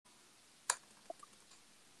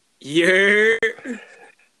Yeah.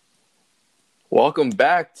 Welcome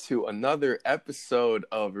back to another episode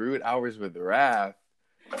of Rude Hours with Raph.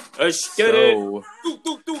 Let's get it. All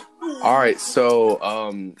right,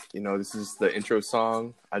 this is the intro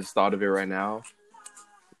song. I just thought of it right now.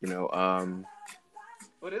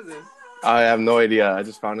 What is this? I have no idea. I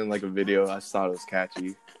just found it in like a video. I just thought it was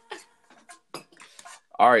catchy.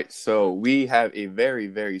 All right, so we have a very,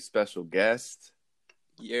 very special guest.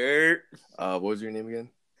 Yeah. What was your name again?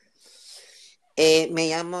 Me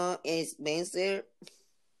llamo es Benzer.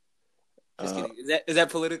 Just kidding. Is that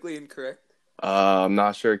politically incorrect? I'm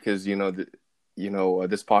not sure because this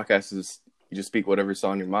podcast is you just speak whatever's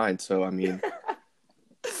on your mind. So I mean,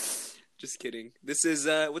 just kidding. This is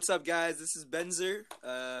what's up, guys? This is Benzer,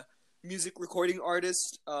 music recording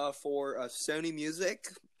artist for Sony Music.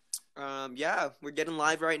 We're getting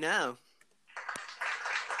live right now.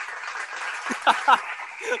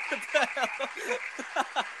 What the hell?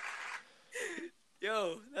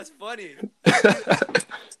 Yo, that's funny.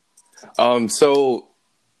 So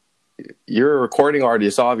you're a recording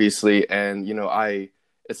artist, obviously, and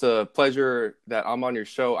it's a pleasure that I'm on your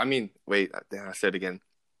show. I mean, wait, I said it again.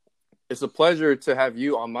 It's a pleasure to have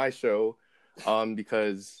you on my show,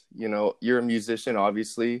 because you're a musician,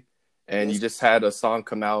 obviously, and Yes. you just had a song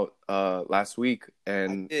come out last week,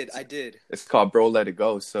 and I did. It's called "Bro Let It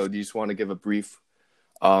Go." So, do you just want to give a brief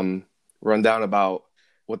rundown about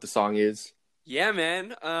what the song is? Yeah,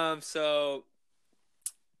 man. So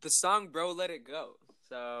the song "Bro Let It Go."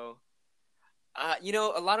 So, a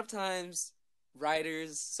lot of times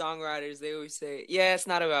songwriters, they always say, "Yeah, it's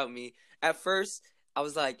not about me." At first, I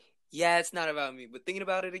was like, "Yeah, it's not about me," but thinking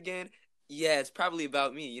about it again, yeah, it's probably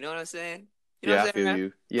about me. You know what I'm saying? You know Yeah, what I'm saying, I feel man?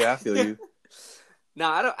 you. Yeah, I feel you. No,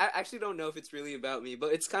 I actually don't know if it's really about me,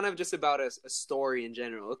 but it's kind of just about a story in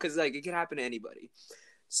general, because like it can happen to anybody.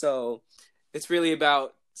 So it's really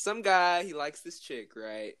about some guy, he likes this chick,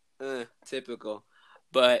 right? Typical.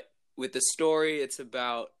 But with the story, it's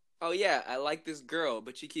about, oh yeah, I like this girl,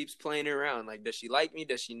 but she keeps playing around. Like, does she like me?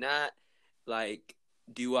 Does she not? Like,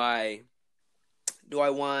 do I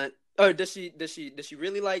want? Or does she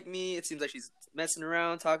really like me? It seems like she's messing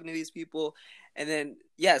around, talking to these people, and then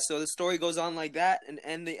so the story goes on like that, and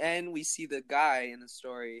in the end, we see the guy in the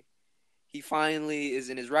story. He finally is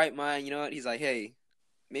in his right mind. You know what? He's like, hey,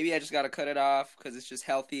 maybe I just gotta cut it off because it's just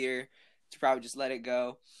healthier to probably just let it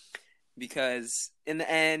go. Because in the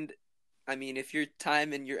end, I mean, if your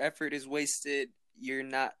time and your effort is wasted, you're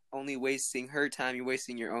not only wasting her time, you're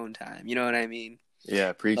wasting your own time. You know what I mean?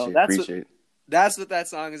 Yeah, So appreciate. that's what that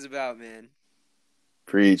song is about, man.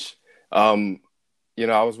 Preach. I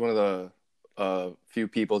was one of the few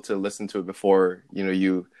people to listen to it before,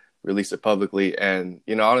 you released it publicly. And,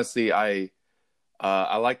 honestly, I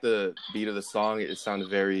like the beat of the song. It sounded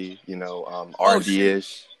very,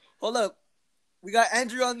 R&B-ish. Hold up. We got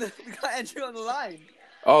Andrew on the line.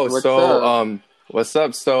 Oh, What's so, up? what's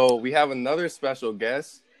up? So we have another special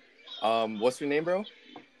guest. What's your name, bro?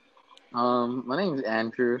 My name is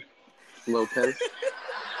Andrew Lopez.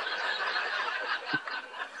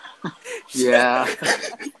 Yeah.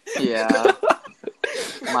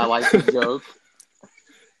 My life is a joke.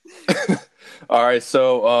 All right,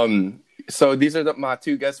 so these are my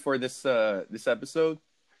two guests for this episode.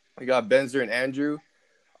 We got Benzer and Andrew.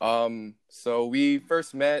 So we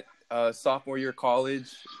first met sophomore year of college.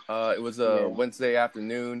 It was a Wednesday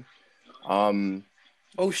afternoon.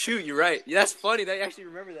 Oh shoot, you're right. Yeah, that's funny that you actually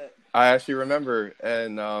remember that. I actually remember,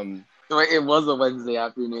 and Wait, it was a Wednesday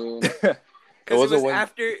afternoon. Because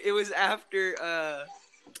it was after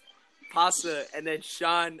Pasa, and then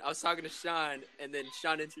Sean. I was talking to Sean, and then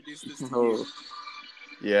Sean introduced us to you.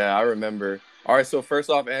 Yeah, I remember. All right, so first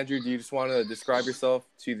off, Andrew, do you just want to describe yourself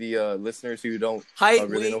to the listeners who don't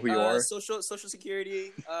really know who you are? Social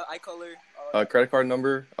security, eye color, credit card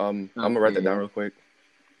number. I'm gonna write that down real quick.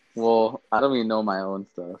 Well, I don't even know my own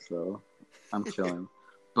stuff, so I'm chilling.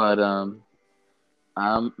 But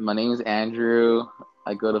my name is Andrew.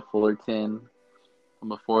 I go to Fullerton.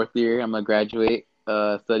 I'm a fourth year. I'm gonna graduate.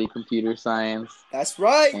 Study computer science. That's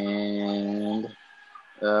right. And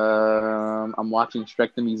I'm watching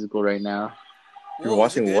Shrek the Musical right now. You're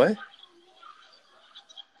watching what?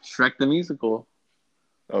 Shrek the Musical.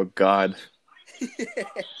 Oh God!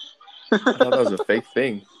 I thought that was a fake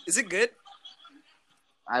thing. Is it good?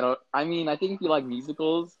 I think if you like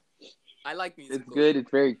musicals, I like musicals. it's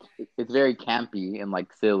good. It's very campy and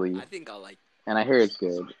like silly. I think I'll like. And I hear it's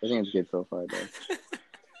good. I think it's good so far, though.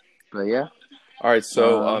 But yeah. All right,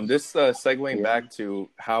 so this segueing back to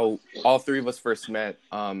how all three of us first met.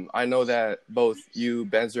 I know that both you,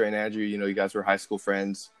 Benzer, and Andrew, you guys were high school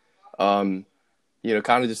friends.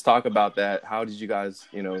 kind of just talk about that. How did you guys,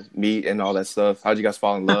 meet and all that stuff? How did you guys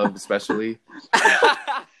fall in love, especially?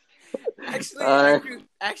 Uh,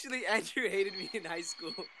 Actually, Andrew hated me in high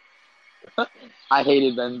school. I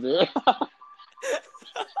hated Benzer.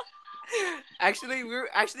 Actually, we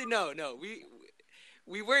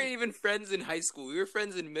weren't even friends in high school. We were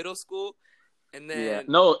friends in middle school, and Yeah. then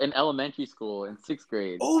No, in elementary school, in 6th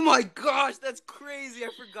grade. oh my gosh, that's crazy! I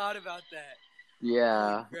forgot about that.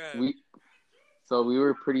 Yeah. Holy We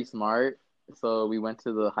were pretty smart, so we went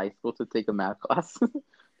to the high school to take a math class.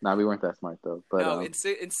 Nah, we weren't that smart though. But No, in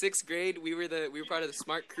sixth grade we were part of the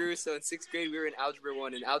smart crew. So in sixth grade we were in algebra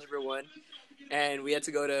one, and we had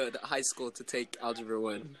to go to the high school to take algebra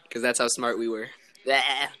 1 because that's how smart we were.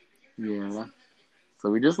 yeah. So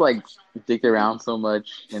we just like dicked around so much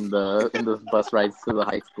in the bus rides to the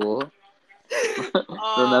high school.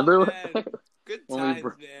 Oh, Remember man. Good when times,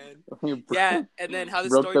 we man. Yeah, and then how the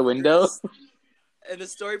broke story the window? and the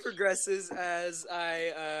story progresses as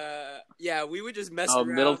we would just mess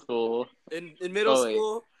around Middle school. in middle Oh, wait.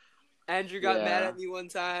 school. Andrew got mad Yeah. at me one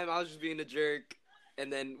time. I was just being a jerk,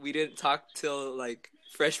 and then we didn't talk till like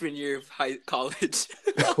freshman year of college.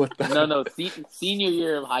 What the No, senior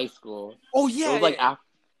year of high school. Oh yeah, It was like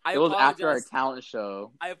I it was after our apologize. talent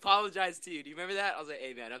show. I apologize to you. Do you remember that? I was like,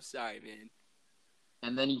 "Hey man, I'm sorry, man."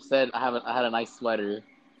 And then you said I had a nice sweater.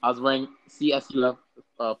 I was wearing CSUF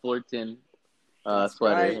Fullerton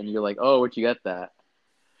sweater, right. and you're like, "Oh, where'd you get that?"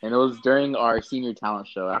 And it was during our senior talent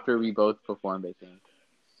show after we both performed, I think.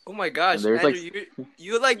 Oh my gosh, And there's, Andrew, like-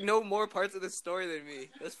 you like know more parts of the story than me.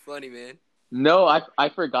 That's funny, man. No, I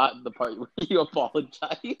forgot the part where you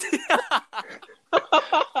apologized.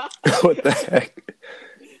 What the heck?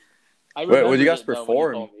 I Wait, what did you remembered guys it, though, when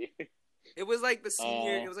perform? told me. It was like the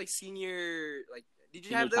senior. It was like senior. Like, did you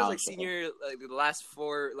Senior have those talent like show. senior like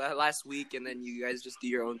the last week, and then you guys just do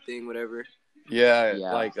your own thing, whatever. Yeah,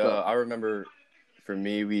 Yeah, like so- I remember for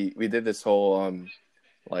me, we did this whole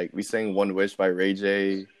like we sang One Wish by Ray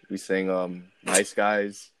J. We sang Nice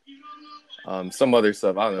Guys, some other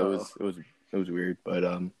stuff. I don't know. It was weird, but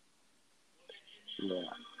Yeah.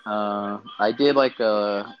 I did I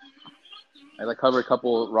covered a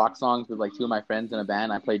couple rock songs with like two of my friends in a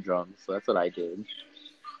band. I played drums, so that's what I did.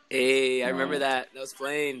 Hey, I remember that. Those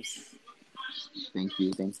flames. Thank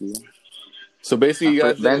you. so basically you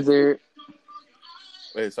guys did. Benzer.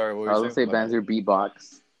 Wait, sorry, what were I you was gonna saying? say Benzer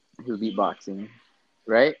beatbox. He was beatboxing,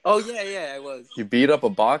 right? Oh yeah, I was. You beat up a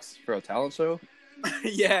box for a talent show?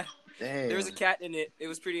 Yeah, Damn. there was a cat in it. It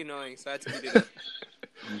was pretty annoying, so I had to beat it up.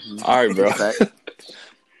 All right, bro. Respect.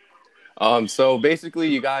 So basically,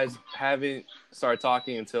 you guys haven't started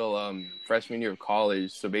talking until freshman year of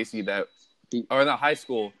college. So basically, or not high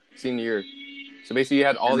school, senior year. So basically, you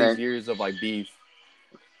had all And these then- years of like beef.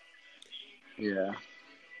 Yeah.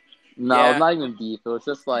 No, Yeah. it's not even beef. It was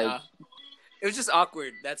just like, Nah. It was just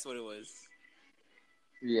awkward. That's what it was.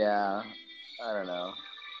 yeah, I don't know.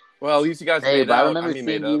 Well, at least you guys Hey, made but out. I remember made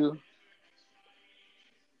seeing up. you.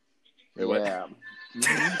 Wait, what? Yeah.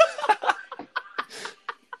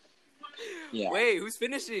 Yeah. Wait, who's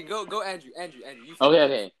finishing? Go, Andrew. You finish.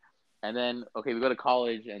 Okay. And then, we go to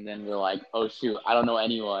college, and then we're like, oh, shoot, I don't know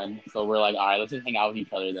anyone. So we're like, all right, let's just hang out with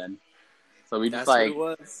each other then. So we just, That's what like, it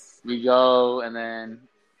was. we go, and then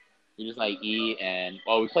we just, like, eat, and,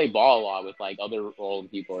 we play ball a lot with, like, other old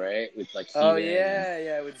people, right? With, like, Steven. Oh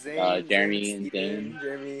yeah, with Zane, Jeremy and Steven, Dane.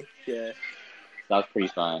 Jeremy, yeah. So that was pretty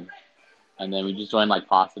fun. And then we just joined, like,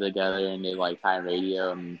 Pasta together, and did, like, time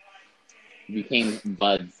radio, and we became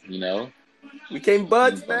buds, you know? We came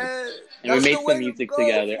buds, Buds. man. And we That's made the way some to music go.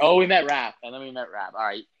 together. Oh, we met Raph. And then we met Raph. All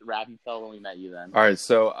right, Raph, you tell when we met you then. All right,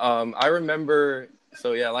 so I remember.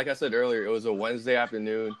 So yeah, like I said earlier, it was a Wednesday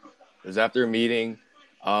afternoon. It was after a meeting.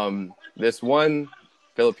 This one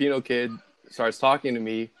Filipino kid starts talking to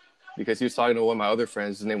me because he was talking to one of my other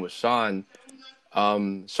friends. His name was Sean.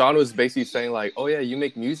 Sean was basically saying like, "Oh yeah, you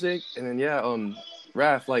make music," and then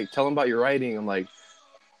Raph, like, tell him about your writing. I'm like,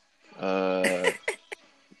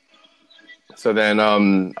 So then,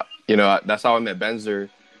 that's how I met Benzer.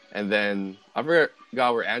 And then I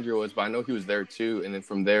forgot where Andrew was, but I know he was there too. And then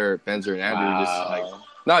from there, Benzer and Andrew just like,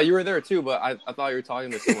 no, you were there too, but I thought you were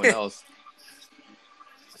talking to someone else.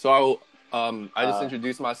 So I just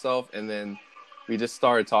introduced myself, and then we just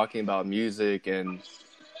started talking about music. And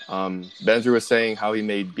Benzer was saying how he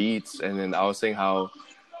made beats, and then I was saying how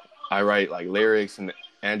I write like lyrics, and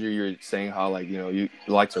Andrew, you're saying how like you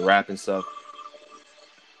like to rap and stuff.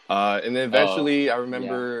 And then eventually, I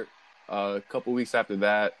remember a couple weeks after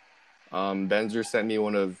that, Benzer sent me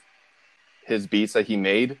one of his beats that he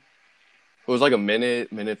made. It was like a minute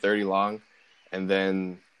 30 long. And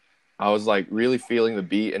then I was like really feeling the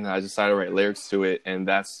beat, and I decided to write lyrics to it, and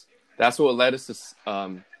that's what led us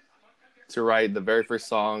to write the very first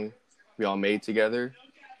song we all made together.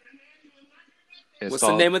 What's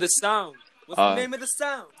the name of the song? What's the name of the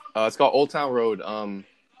song? It's called Old Town Road.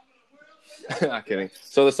 Not kidding.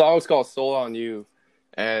 So the song was called "Soul on You,"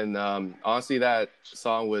 and honestly, that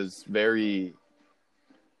song was very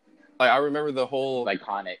like I remember the whole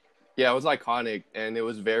iconic. Yeah, it was iconic, and it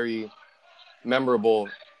was very memorable.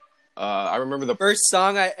 I remember the first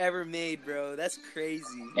song I ever made, bro. That's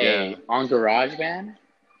crazy. Hey, on GarageBand?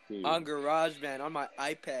 Dude. On GarageBand, on my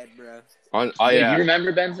iPad, bro. You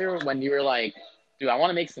remember, Benzer, when you were like, dude, I want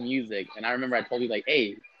to make some music. And I remember I told you, like,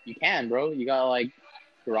 hey, you can, bro. You got, like,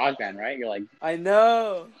 GarageBand, right? You're like... I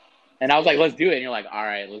know. And I was like, let's do it. And you're like, all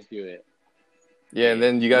right, let's do it. Yeah, and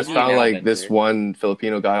then you guys found, like, this one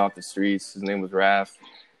Filipino guy off the streets. His name was Raph.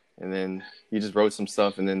 And then he just wrote some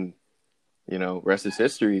stuff, and then, you know, rest is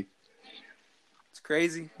history. It's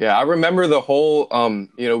crazy. Yeah, I remember the whole,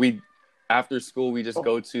 you know, after school, we just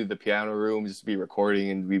go to the piano room, just be recording,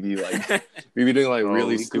 and we'd be doing like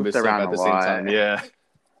really stupid stuff at the same time. Yeah.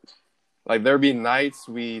 Like there'd be nights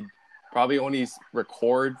we'd probably only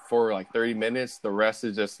record for like 30 minutes. The rest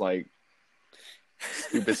is just like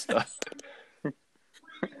stupid stuff.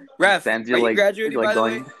 Ref, are you graduating, by the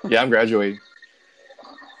way? Yeah, I'm graduating.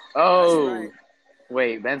 Oh, right.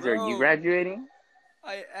 Wait, Benzer, are you graduating?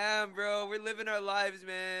 I am, bro. We're living our lives,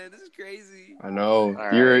 man. This is crazy. I know.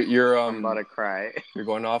 Right. You're I'm about to cry. You're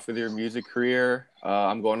going off with your music career.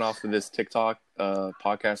 I'm going off with this TikTok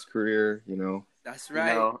podcast career, you know. That's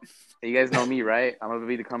right. You guys know me, right? I'm gonna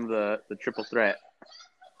become the triple threat.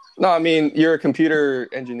 No, I mean, you're a computer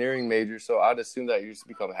engineering major, so I'd assume that you just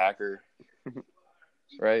become a hacker.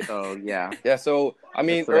 Right? Oh, yeah. Yeah, so I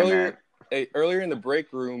mean earlier in the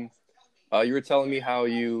break room, you were telling me how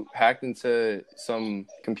you hacked into some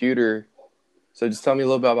computer. So just tell me a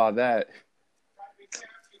little bit about that.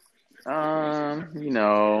 You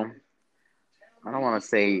know, I don't want to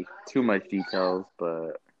say too much details,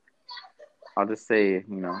 but I'll just say, you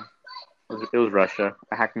know, it was Russia.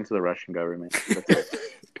 I hacked into the Russian government. That's it.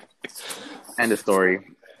 End of story.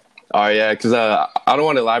 Oh yeah, because I don't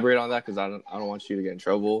want to elaborate on that because I don't want you to get in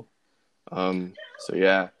trouble. So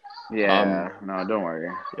yeah. Yeah, no, don't worry.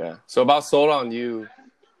 Yeah. So about Sold on You,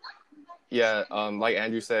 yeah, like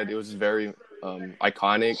Andrew said, it was very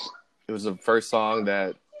iconic. It was the first song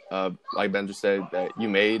that, like Benzer said, that you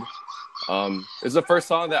made. It's the first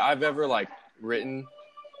song that I've ever like written,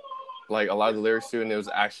 like a lot of the lyrics to, and it was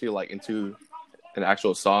actually like into an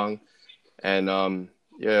actual song. And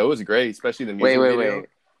yeah, it was great, especially the music video.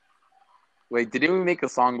 Wait, didn't we make a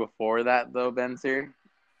song before that though, Benzer?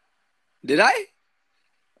 Did I?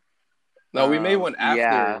 No, we made one after.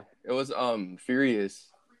 Yeah. It was Furious.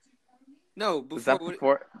 No, before. Was that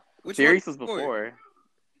before? Which Furious was before.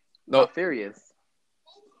 No, Furious.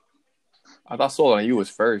 I thought Sold on You was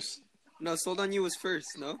first. No, Sold on You was first.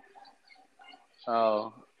 No.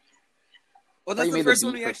 Oh. Well, that's the first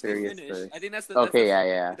one we actually finished. First. I think that's the. Okay,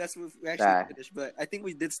 yeah. That's what we actually finished, but I think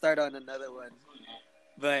we did start on another one.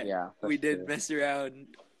 But yeah, we did mess around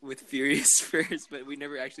with Furious first, but we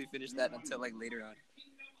never actually finished that until like later on.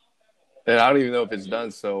 And I don't even know if it's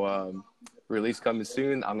done, so release coming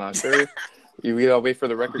soon. I'm not sure. We gotta wait for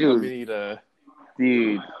the record company to.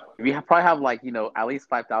 Dude, we probably have like, you know, at least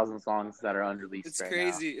 5,000 songs that are unreleased. It's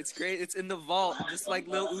crazy. It's great. It's in the vault, just like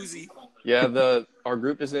Lil Uzi. Yeah, our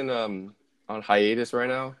group is in on hiatus right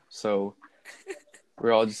now, so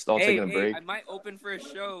we're all taking a break. I might open for a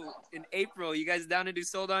show in April. You guys down to do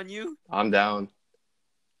Sold on You? I'm down.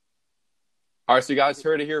 All right, so you guys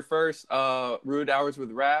heard it here first. Rude Hours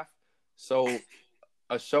with Raph. So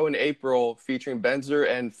a show in April featuring Benzer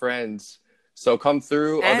and friends. So come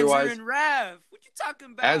through. Benzer and Raph. What you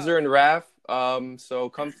talking about? Benzer and Raph. So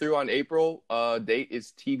come through on April. Date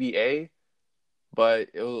is TBA. But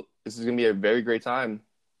this is gonna be a very great time.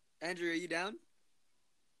 Andrew, are you down?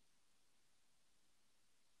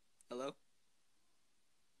 Hello?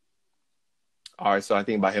 All right, so I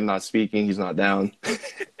think by him not speaking, he's not down.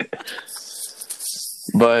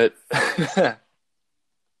 But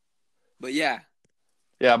yeah.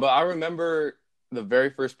 Yeah, but I remember the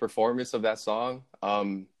very first performance of that song.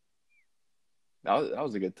 That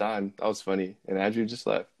was a good time. That was funny. And Andrew just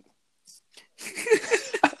left.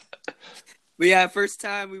 But yeah, first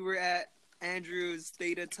time we were at Andrew's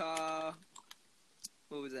Theta Tau.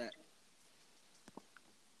 What was that?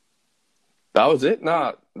 That was it?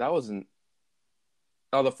 Nah, that wasn't.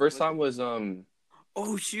 No, the first time was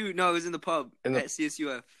Oh shoot! No, it was in the pub at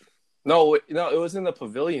CSUF. No, it was in the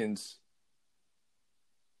pavilions.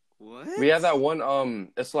 What? We had that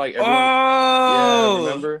one. It's like everyone. Oh, yeah,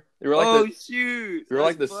 remember? You were like Oh shoot! you were That's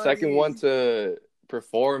like the second funny. one to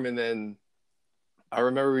perform, and then I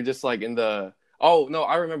remember we just like in the. Oh no,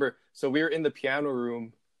 I remember. So we were in the piano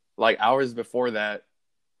room like hours before that,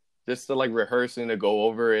 just to like rehearse and to go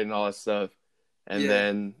over it and all that stuff. And Yeah.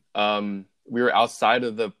 then we were outside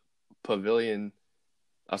of the pavilion,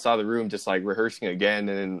 outside the room, just like rehearsing again.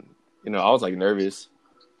 And I was like nervous.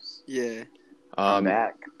 Yeah. I'm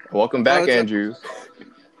back. Welcome back, what's up? Andrew.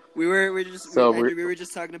 We were So we were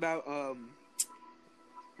just talking about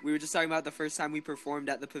the first time we performed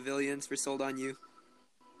at the pavilions for Sold on You.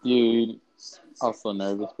 dude, I was so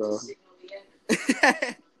nervous, bro.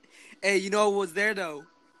 Hey, you know what was there though?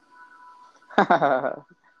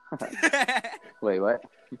 Wait, what?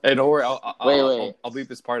 Hey, don't worry. Wait. I'll bleep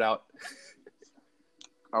this part out.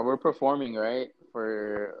 Are we performing, right,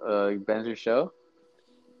 for Benzer's show?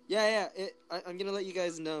 Yeah. I'm gonna let you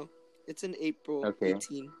guys know. It's in April Okay.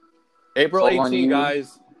 18. April Sold on 18, You.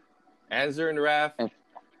 guys. Anzer and Raf.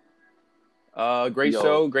 Great Yo.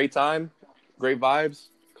 show, great time, great vibes.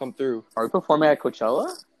 Come through. Are we performing at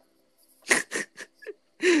Coachella?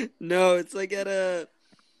 No, it's like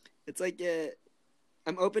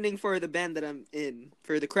I'm opening for the band that I'm in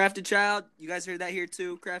for the Crafted Child. You guys heard that here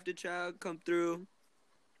too. Crafted Child, come through.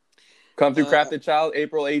 Come through, Crafted Child,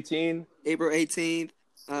 April 18. April 18th.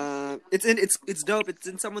 It's dope. It's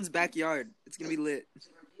in someone's backyard. It's gonna be lit.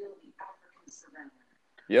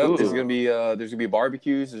 Yep, Ooh. there's gonna be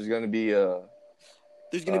barbecues. There's gonna be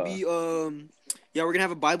There's gonna be yeah, we're gonna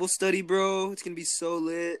have a Bible study, bro. It's gonna be so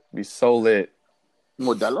lit. be so lit.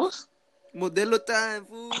 Modelos? Modelo time,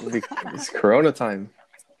 fool. It's Corona time.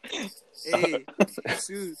 Hey,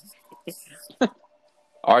 soon.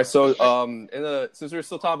 All right, so since we're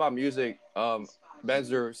still talking about music,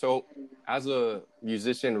 Benzer, so as a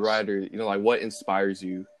musician writer, like what inspires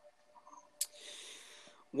you?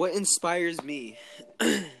 What inspires me?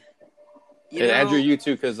 Andrew, you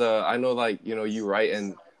too, because I know you write,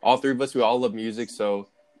 and all three of us, we all love music. So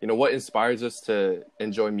what inspires us to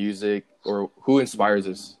enjoy music, or who inspires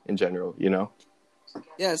us in general?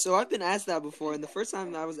 Yeah, so I've been asked that before, and the first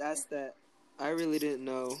time I was asked that, I really didn't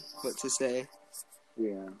know what to say.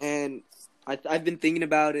 Yeah. And I've been thinking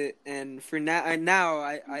about it, and for now,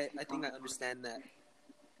 I think I understand that.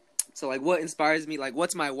 So like, what inspires me? Like,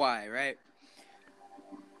 what's my why, right?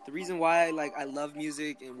 The reason why I love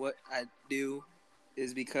music and what I do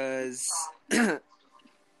is because no,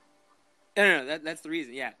 that's the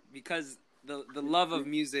reason. Yeah, because the love of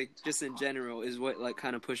music just in general is what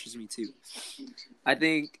kind of pushes me too. I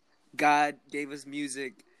think God gave us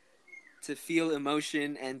music to feel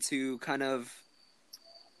emotion and to kind of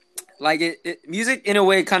music in a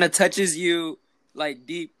way kind of touches you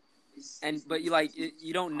deep, but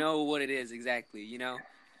you don't know what it is exactly,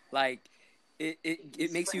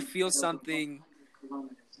 it makes you feel something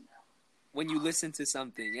when you listen to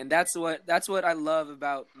something, and that's what I love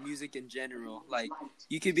about music in general.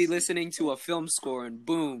 You could be listening to a film score and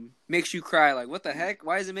boom, makes you cry. Like, what the heck?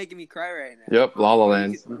 Why is it making me cry right now? Yep, La La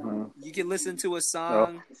Land. You can listen to a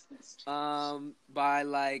song by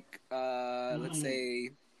let's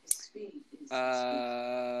say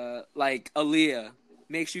Aaliyah,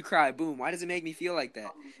 makes you cry. Boom. Why does it make me feel like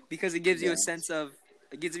that? Because it gives you a sense of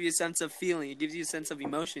feeling. It gives you a sense of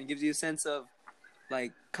emotion. It gives you a sense of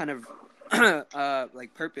kind of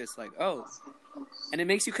purpose. And it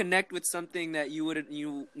makes you connect with something that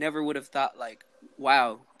you never would have thought.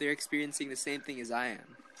 Wow, they're experiencing the same thing as I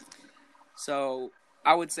am. So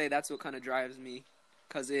I would say that's what kind of drives me,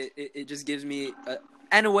 because it just gives me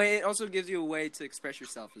and a way. It also gives you a way to express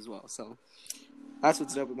yourself as well. So that's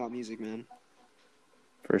what's dope about music, man.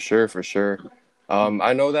 For sure.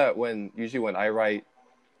 I know that usually when I write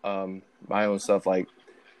my own stuff,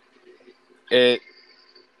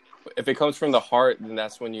 if it comes from the heart, then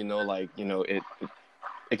that's when it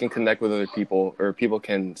can connect with other people, or people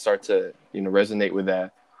can start to resonate with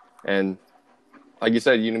that. And like you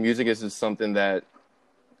said, music is just something that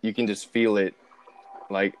you can just feel it.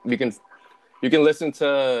 You can listen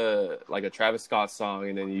to a Travis Scott song,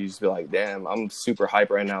 and then you just be like, damn, I'm super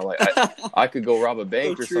hype right now. I could go rob a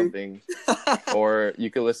bank or something. Or you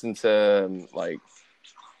could listen to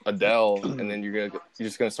Adele, and then you're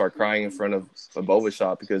just gonna start crying in front of a boba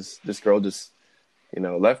shop because this girl just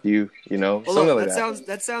left you. Something like that.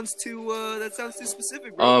 That sounds too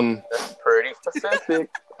specific, bro. That's pretty specific.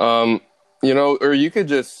 Or you could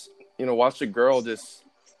just watch a girl just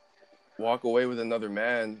walk away with another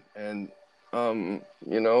man, and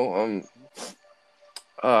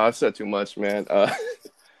I've said too much, man. All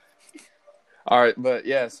right, but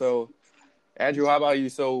yeah. So, Andrew, how about you?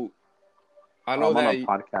 So, I know I'm that on a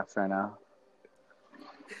podcast right now.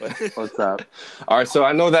 What's up? All right, so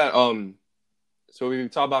I know that so we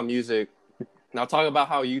talk about music. Now talk about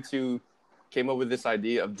how you two came up with this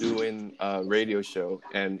idea of doing a radio show,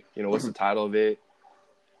 and what's the title of it?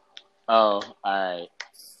 Oh, all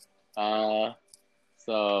right.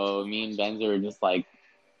 So me and Benzer were just like,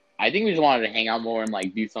 I think we just wanted to hang out more and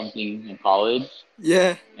like do something in college,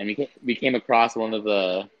 Yeah. and we came across one of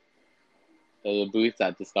the booths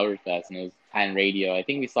at Discover Fest, and it was Time Radio. I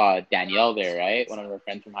think we saw Danielle there, right? One of our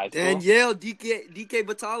friends from high school. Danielle, DK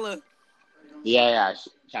Batala. Yeah.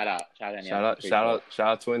 Shout out Danielle. Shout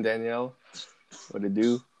out, twin Danielle. What it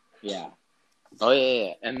do? Yeah. Oh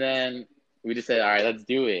yeah. And then we just said, all right, let's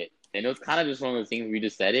do it. And it was kind of just one of those things we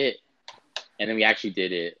just said it, and then we actually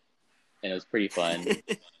did it, and it was pretty fun.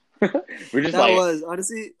 We're just that was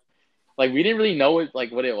honestly like we didn't really know what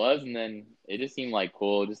it was, and then it just seemed like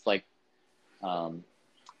cool, just like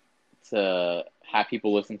to have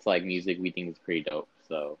people listen to like music we think is pretty dope.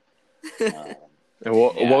 So and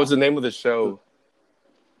what was the name of the show?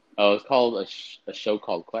 Oh, it's called a show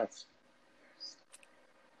called Quest.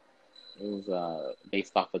 It was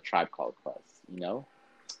based off a Tribe Called Quest,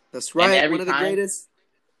 That's right. One of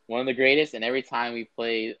the greatest, and every time we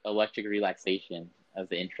played Electric Relaxation as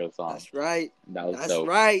the intro song. That's right. That was That's dope.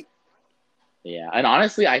 right. Yeah, and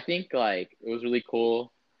honestly, I think like it was really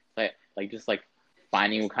cool, like just like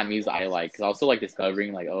finding what kind of music I like, because also like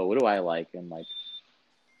discovering like, oh, what do I like, and like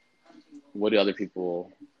what do other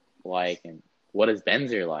people like, and what does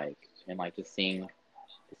Benzer like, and like just seeing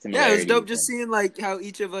the similarities. Yeah, it was dope just seeing like how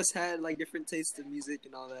each of us had like different tastes of music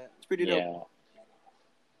and all that. It's pretty dope.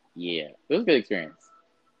 Yeah, it was a good experience.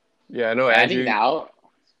 Yeah, I know. Andrew, I think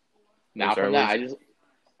now from that,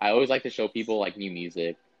 I always like to show people like new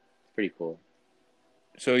music. It's pretty cool.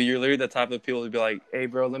 So you're literally the type of people to be like, "Hey,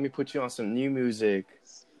 bro, let me put you on some new music."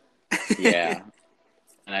 Yeah,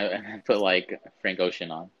 and I put like Frank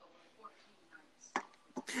Ocean on.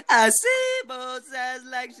 I see both sides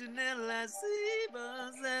like Chanel. I see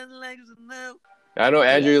both sides like Chanel. I know,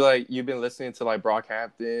 Andrew. Like you've been listening to like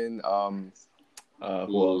Brockhampton.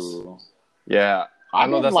 Who else? Yeah, I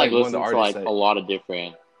know that's like one of the artists. A lot of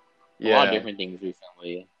different things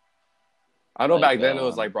recently. I know back then it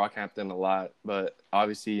was like Brockhampton a lot, but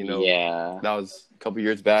obviously that was a couple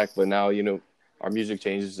years back. But now our music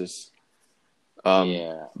changes just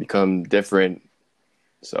become different.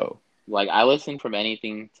 So like I listen from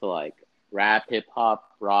anything to like rap, hip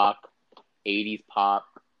hop, rock, 80s pop,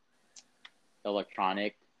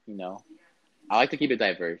 electronic. I like to keep it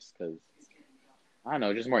diverse because I don't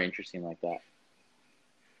know, just more interesting like that.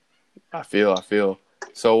 I feel.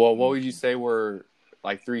 So what would you say were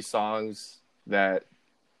like 3 songs that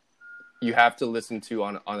you have to listen to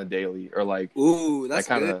on a daily, or like that's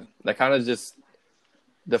good. That kind of just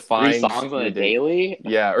defines 3 songs on a daily?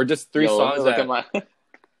 Yeah, or just 3 songs that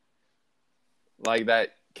like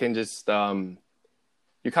that can just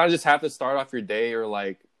you kind of just have to start off your day, or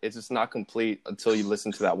like it's just not complete until you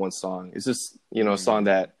listen to that one song. It's just a song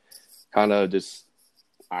that kind of just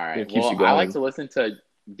keeps you going. I like to listen to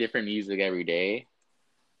different music every day,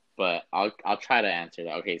 but I'll try to answer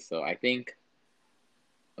that. Okay, so I think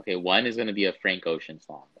one is gonna be a Frank Ocean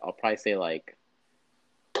song. I'll probably say like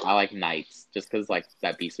I like Nights, just because like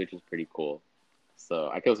that beat switch is pretty cool. So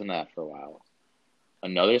I could listen to that for a while.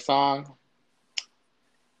 Another song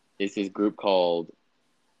is this group called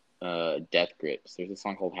Death Grips. There's a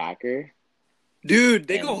song called Hacker. Dude,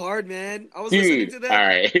 they go hard, man. I was listening to that. All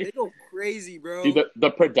right. They go crazy, bro. Dude, the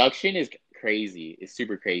production is crazy. It's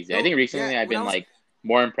super crazy. I think recently I've been like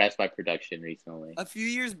more impressed by production recently. A few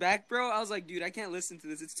years back, bro, I was like, dude, I can't listen to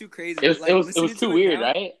this. It's too crazy. It was too weird,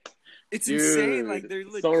 right? It's insane. Like they're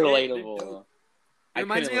legit, so relatable. It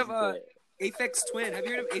reminds me of Aphex Twin. Have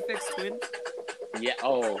you heard of Aphex Twin? Yeah.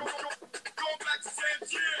 Oh.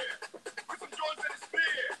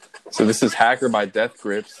 So this is Hacker by Death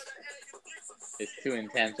Grips. It's too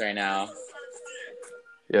intense right now.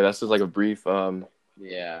 Yeah, that's just like a brief.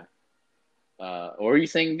 Yeah. What were you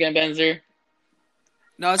saying again, Benzer?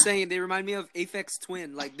 No, I was saying they remind me of Aphex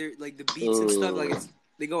Twin. Like they're like the beats and stuff. Like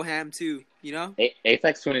they go ham too.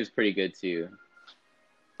 Aphex Twin is pretty good too.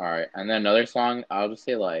 All right, and then another song. I'll just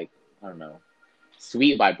say like I don't know,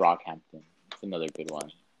 "Sweet" by Brockhampton. It's another good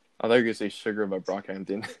one. I thought you were gonna say "Sugar" by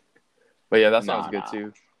Brockhampton, but yeah, that sounds good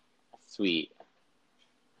too. Sweet.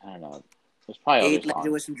 I don't know. There's probably other songs.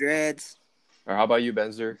 With some dreads. Or how about you,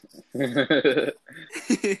 Benzer?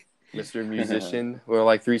 Mr. Musician. We're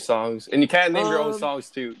like 3 songs. And you can't name your own songs,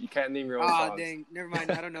 too. You can't name your own songs. Oh, dang. Never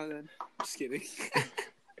mind. I don't know then. Just kidding.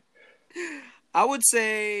 I would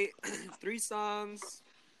say 3 songs.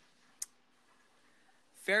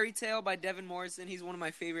 Fairy Tale by Devin Morrison. He's one of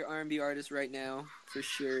my favorite R&B artists right now, for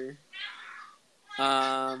sure.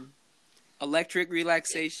 Electric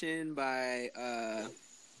Relaxation by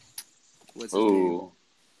what's his name?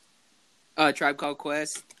 Tribe Called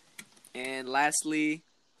Quest. And lastly,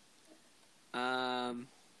 I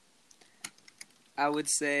would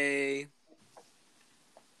say,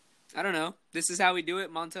 I don't know. This Is How We Do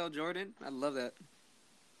It, Montel Jordan. I love that.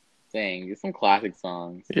 Dang, there's some classic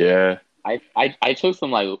songs. Yeah. I chose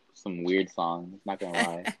some weird songs. Not gonna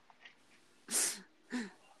lie.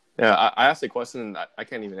 Yeah, I asked a question I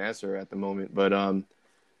can't even answer at the moment, but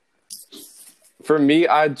for me,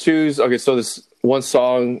 I'd choose. Okay, so this one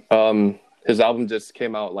song, his album just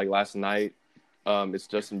came out like last night. It's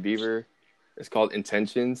Justin Bieber. It's called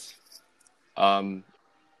Intentions. I mean,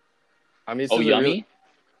 it's just Yummy?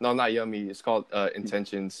 No, not Yummy. It's called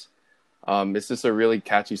Intentions. It's just a really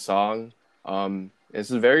catchy song. It's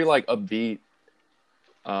very like upbeat.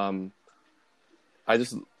 I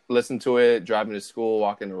just listened to it driving to school,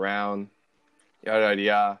 walking around, yada yada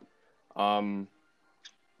yada. I'm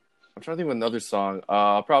trying to think of another song.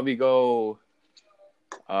 I'll probably go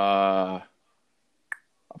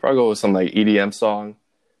with some like EDM song.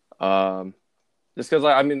 Just because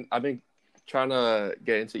I've been trying to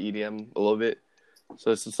get into EDM a little bit.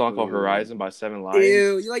 So it's a song called Horizon by Seven Lions.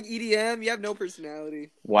 Ew, you like EDM? You have no personality.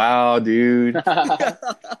 Wow, dude.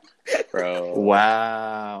 Bro.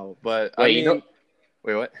 Wow. But wait,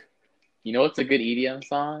 wait, what? You know what's a good EDM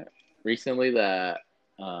song recently that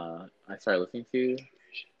I started listening to?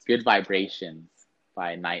 It's Good Vibrations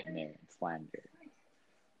by Nightmare and Slander.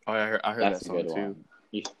 Oh, I heard that song too.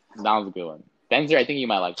 That was a good one. Benzer, I think you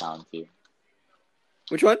might like that one too.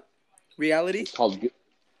 Which one? Reality? It's called Good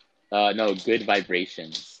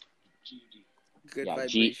Vibrations. Good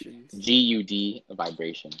Vibrations. GUD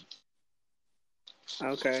Vibrations.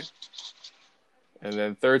 Okay. And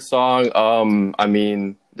then third song, I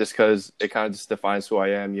mean, just because it kind of just defines who I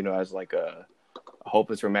am, as like a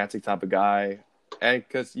hopeless romantic type of guy. And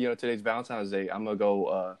because, today's Valentine's Day, I'm going to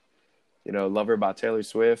go, Lover by Taylor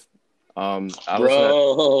Swift.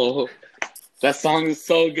 Bro, that song is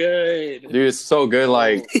so good. Dude, it's so good.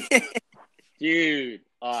 Like, dude.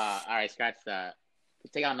 All right, scratch that.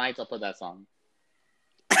 Take out Nights, I'll put that song.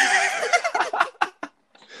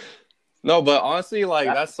 No, but honestly, like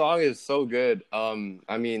that song is so good. I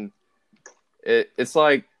mean, it's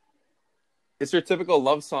like it's your typical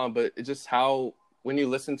love song, but it's just how when you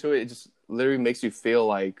listen to it, it just literally makes you feel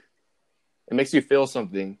like it makes you feel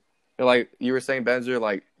something. Like you were saying, Benzer,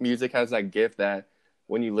 like music has that gift that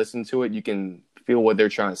when you listen to it, you can feel what they're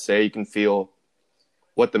trying to say. You can feel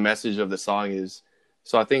what the message of the song is.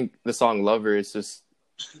 So I think the song "Lover" is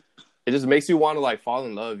it just makes you want to like fall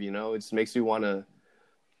in love. It just makes you want to.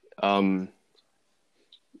 I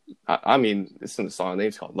mean, it's in the song. The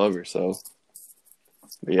name's called "Lover," so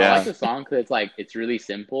yeah. I like the song because it's really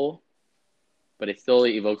simple, but it still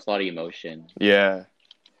evokes a lot of emotion. Yeah.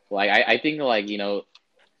 Like I think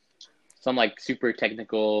some like super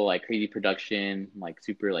technical, like crazy production, like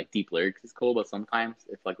super like deep lyrics is cool, but sometimes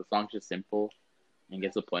if like the song's just simple and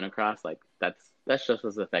gets the point across, like that's just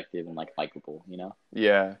as effective and like likable,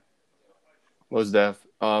 Yeah. Most def.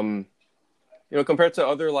 Compared to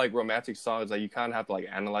other like romantic songs, like you kind of have to like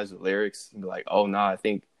analyze the lyrics and be like, oh nah, I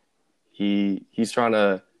think he's trying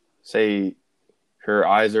to say her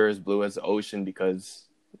eyes are as blue as the ocean because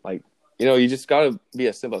like you just gotta be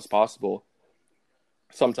as simple as possible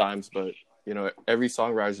sometimes, but every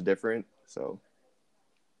songwriter is different. So,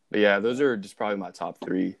 but yeah, those are just probably my top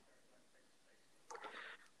 3.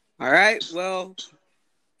 All right, well,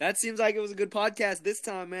 that seems like it was a good podcast this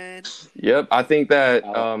time, man. Yep, I think that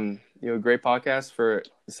great podcast for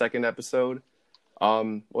the second episode.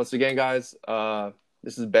 Once again, guys,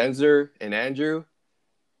 this is Benzer and Andrew.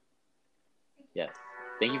 Yes,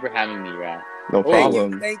 thank you for having me, Raph. No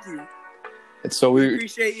problem. Thank you. It's so we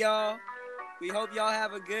appreciate y'all. We hope y'all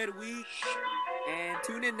have a good week. And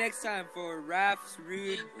tune in next time for Raph's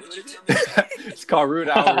Rude. What is it? It's called Rude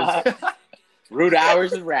Hours. Rude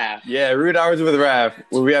Hours with Raph. Yeah, Rude Hours with Raph.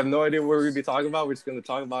 Where we have no idea what we're going to be talking about. We're just going to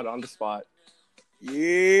talk about it on the spot.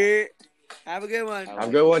 Yeah. Have a good one. Have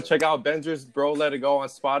a good one. Check out Benzer's Bro Let It Go on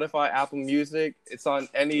Spotify, Apple Music. It's on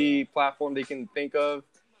any platform they can think of.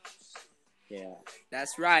 Yeah.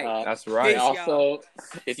 That's right. That's right. And also,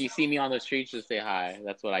 if you see me on the streets, just say hi.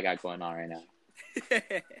 That's what I got going on right now.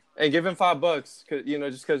 And give him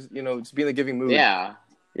 $5, just because it's being a giving mood. Yeah.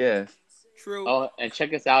 Yeah. True. Oh, and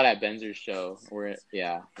check us out at Benzer's show. We'll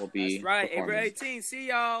be. That's right. April 18th. See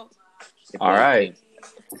y'all. All right.